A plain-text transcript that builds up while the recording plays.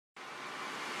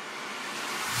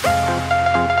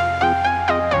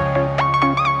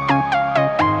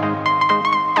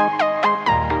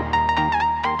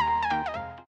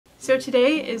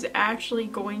today is actually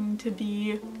going to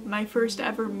be my first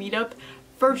ever meetup,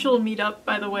 virtual meetup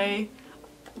by the way,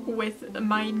 with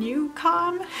my new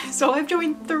comm. So I've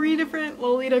joined 3 different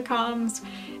Lolita comms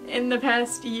in the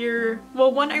past year.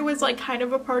 Well, one I was like kind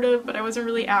of a part of, but I wasn't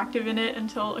really active in it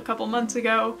until a couple months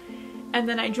ago. And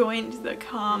then I joined the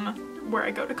comm where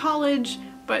I go to college,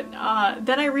 but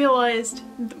then I realized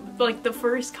like the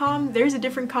first comm, there's a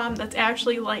different comm that's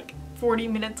actually like 40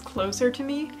 minutes closer to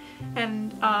me,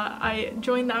 and I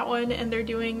joined that one and they're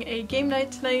doing a game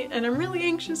night tonight and I'm really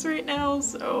anxious right now,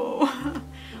 so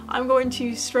I'm going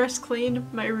to stress clean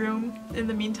my room in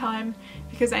the meantime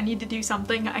because I need to do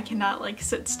something. I cannot like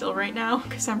sit still right now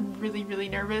because I'm really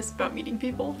nervous about meeting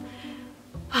people.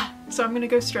 So I'm gonna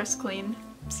go stress clean.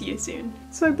 See you soon.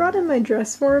 So I brought in my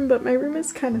dress form, but my room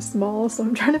is kind of small, so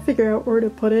I'm trying to figure out where to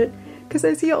put it because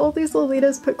I see all these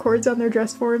Lolitas put cords on their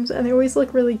dress forms and they always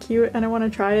look really cute and I want to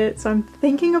try it, so I'm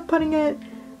thinking of putting it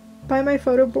by my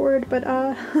photo board, but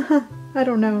I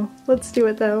don't know. Let's do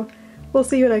it though. We'll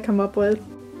see what I come up with.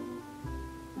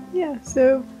 Yeah,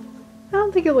 so I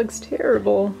don't think it looks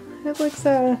terrible. It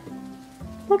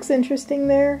looks interesting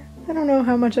there. I don't know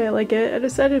how much I like it. I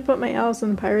decided to put my Alice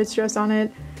in the Pirates dress on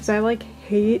it because I like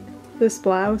hate this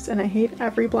blouse and I hate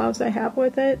every blouse I have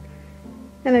with it.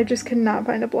 And I just could not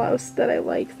find a blouse that I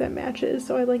like that matches,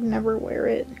 so I like never wear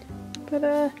it. But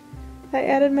I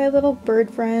added my little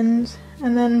bird friend,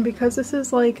 and then because this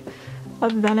is like a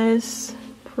Venice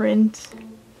print,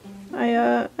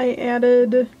 I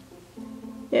added,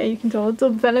 yeah, you can tell it's a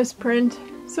Venice print,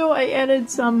 so I added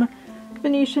some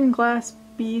Venetian glass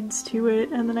beads to it,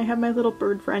 and then I have my little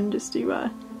bird friend just to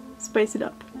spice it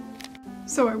up.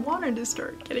 So I wanted to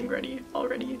start getting ready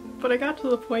already, but I got to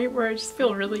the point where I just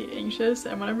feel really anxious,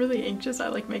 and when I'm really anxious I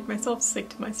like make myself sick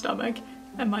to my stomach,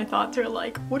 and my thoughts are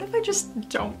like, what if I just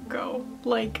don't go?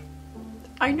 Like,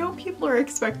 I know people are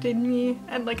expecting me,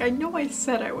 and like I know I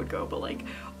said I would go, but like,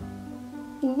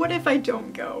 what if I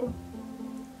don't go?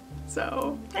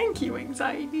 So thank you,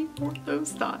 anxiety, for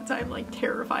those thoughts. I'm like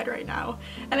terrified right now,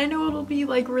 and I know it'll be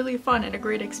like really fun and a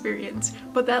great experience,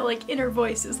 but that like inner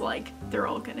voice is like, they're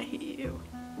all gonna hate you.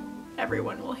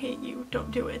 Everyone will hate you.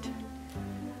 Don't do it.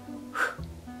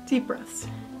 Deep breaths.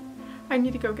 I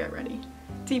need to go get ready.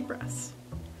 Deep breaths.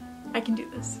 I can do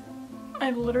this.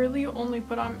 I literally only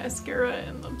put on mascara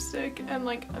and lipstick and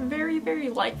like a very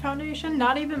light foundation,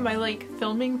 not even my like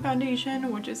filming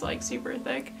foundation, which is like super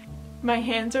thick. My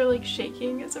hands are like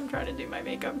shaking as I'm trying to do my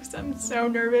makeup because I'm so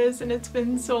nervous and it's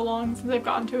been so long since I've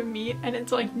gone to a meet and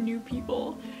it's like new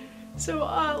people. So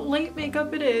light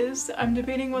makeup it is. I'm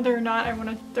debating whether or not I want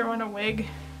to throw on a wig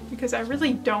because I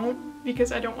really don't,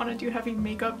 because I don't want to do heavy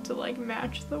makeup to like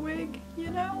match the wig, you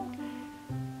know?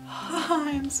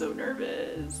 I'm so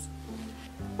nervous.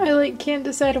 I like can't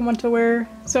decide on what to wear,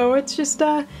 so it's just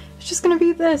gonna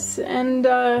be this, and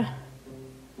I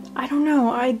don't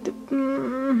know,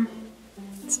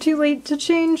 it's too late to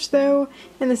change though,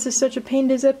 and this is such a pain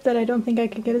to zip that I don't think I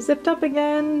could get it zipped up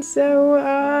again, so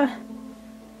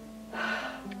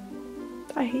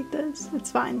I hate this. It's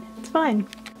fine. It's fine.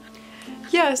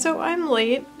 Yeah, so I'm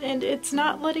late and it's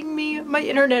not letting me, my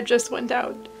internet just went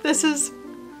out. This is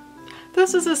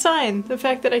a sign. The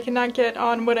fact that I cannot get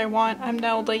on what I want, I'm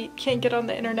now late, can't get on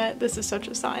the internet, this is such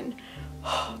a sign.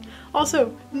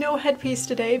 Also, no headpiece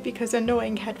today because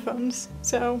annoying headphones,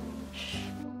 so.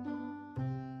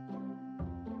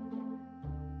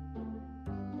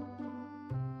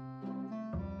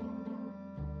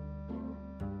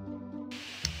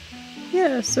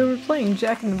 Yeah, so we're playing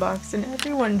Jack in the Box and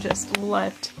everyone just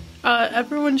left.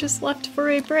 Everyone just left for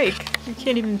a break. You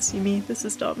can't even see me. This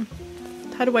is dumb.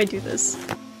 How do I do this?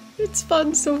 It's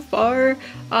fun so far.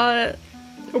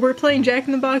 We're playing Jack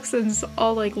in the Box and it's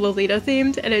all like Lolita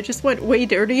themed, and it just went way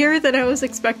dirtier than I was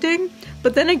expecting.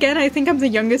 But then again, I think I'm the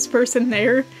youngest person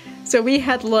there. So we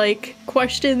had like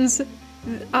questions.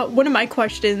 One of my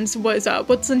questions was,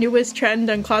 what's the newest trend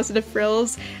on Closet of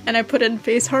Frills? And I put in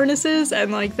face harnesses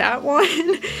and like that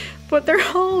one. But they're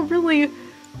all really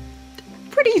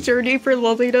pretty dirty for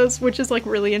Lolitas, which is like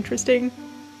really interesting.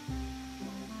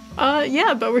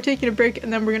 Yeah, but we're taking a break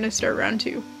and then we're gonna start round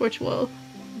 2, which will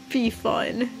be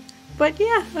fun. But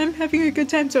yeah, I'm having a good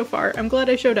time so far. I'm glad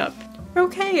I showed up.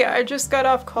 Okay, I just got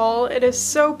off call. It is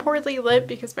so poorly lit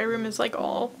because my room is like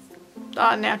all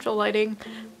natural lighting.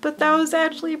 But that was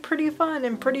actually pretty fun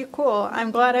and pretty cool.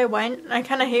 I'm glad I went. I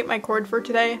kind of hate my cord for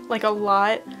today, like a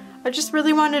lot. I just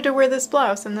really wanted to wear this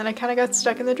blouse and then I kind of got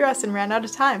stuck in the dress and ran out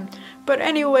of time. But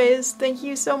anyways, thank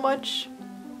you so much.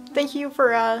 Thank you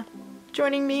for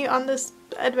joining me on this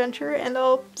adventure, and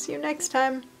I'll see you next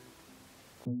time.